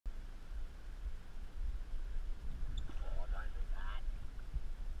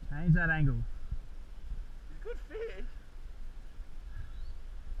Change that angle. He's a good fish.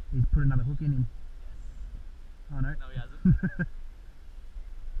 He's put another hook in him. Yes. Oh no. No, he hasn't.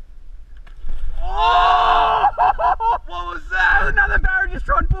 Oh! What was that? Another barra just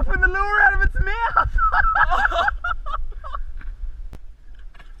tried buffing the lure out of its mouth.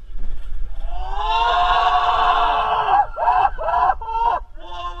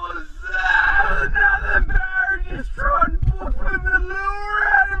 What was that? Another barra just tried buffing the lure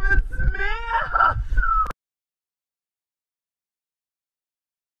out of its mouth.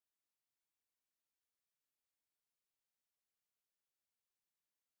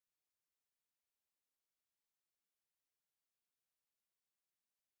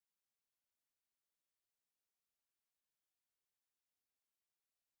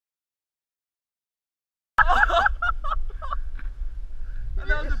 And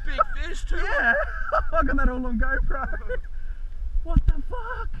that was a big fish too. Yeah, I got that all on GoPro. What the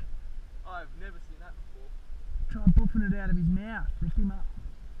fuck? I've never seen that before. Try buffing it out of his mouth. Lift him up.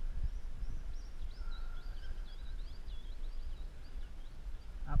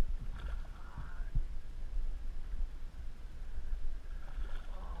 Up.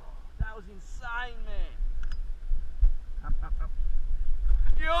 That was insane, man. Up, up, up.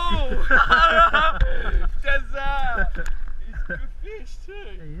 Yo! That's he's a good fish too.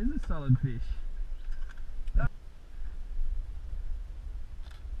 He is a solid fish.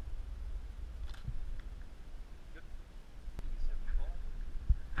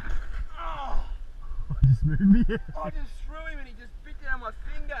 Oh, I just moved me. I just threw him and he just bit down my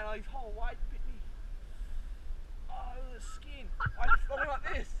finger and his whole weight bit me. Oh, the skin. I went like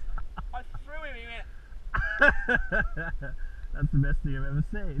this. I threw him, he went. That's the best thing I've ever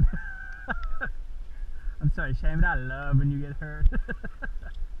seen. I'm sorry, Shane, but I love when you get hurt.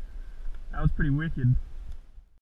 That was pretty wicked.